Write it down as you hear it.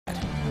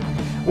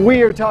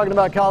We are talking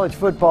about college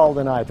football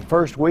tonight. The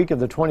first week of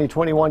the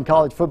 2021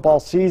 college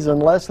football season,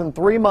 less than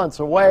 3 months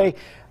away.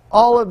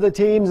 All of the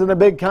teams in the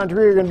big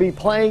country are going to be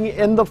playing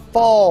in the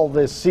fall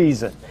this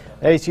season.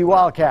 The ACU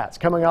Wildcats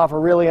coming off a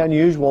really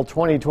unusual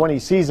 2020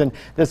 season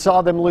that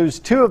saw them lose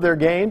 2 of their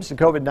games to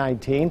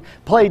COVID-19,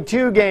 played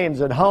 2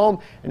 games at home,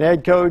 and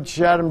head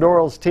coach Adam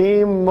Dorrell's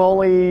team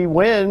only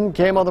win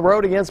came on the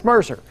road against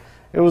Mercer.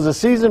 It was a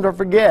season to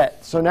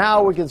forget, so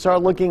now we can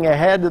start looking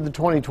ahead to the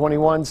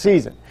 2021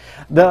 season.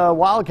 The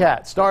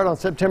Wildcats start on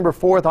September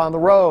 4th on the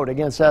road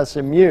against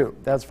SMU.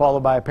 That's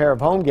followed by a pair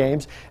of home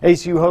games.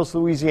 ACU hosts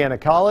Louisiana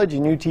College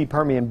and UT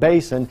Permian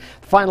Basin.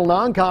 The final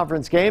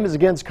non-conference game is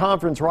against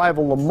conference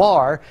rival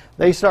Lamar.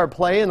 They start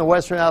play in the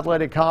Western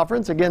Athletic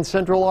Conference against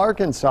Central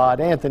Arkansas at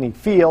Anthony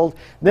Field,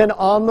 then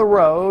on the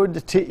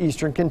road to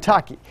Eastern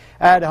Kentucky.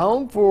 At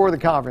home for the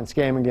conference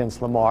game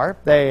against Lamar,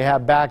 they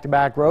have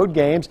back-to-back road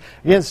games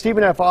against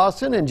Stephen F.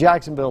 Austin and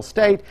Jacksonville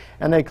State,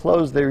 and they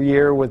close their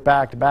year with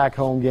back-to-back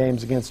home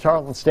games against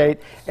Tarleton State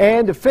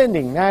and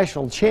defending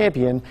national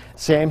champion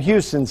Sam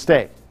Houston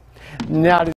State. Now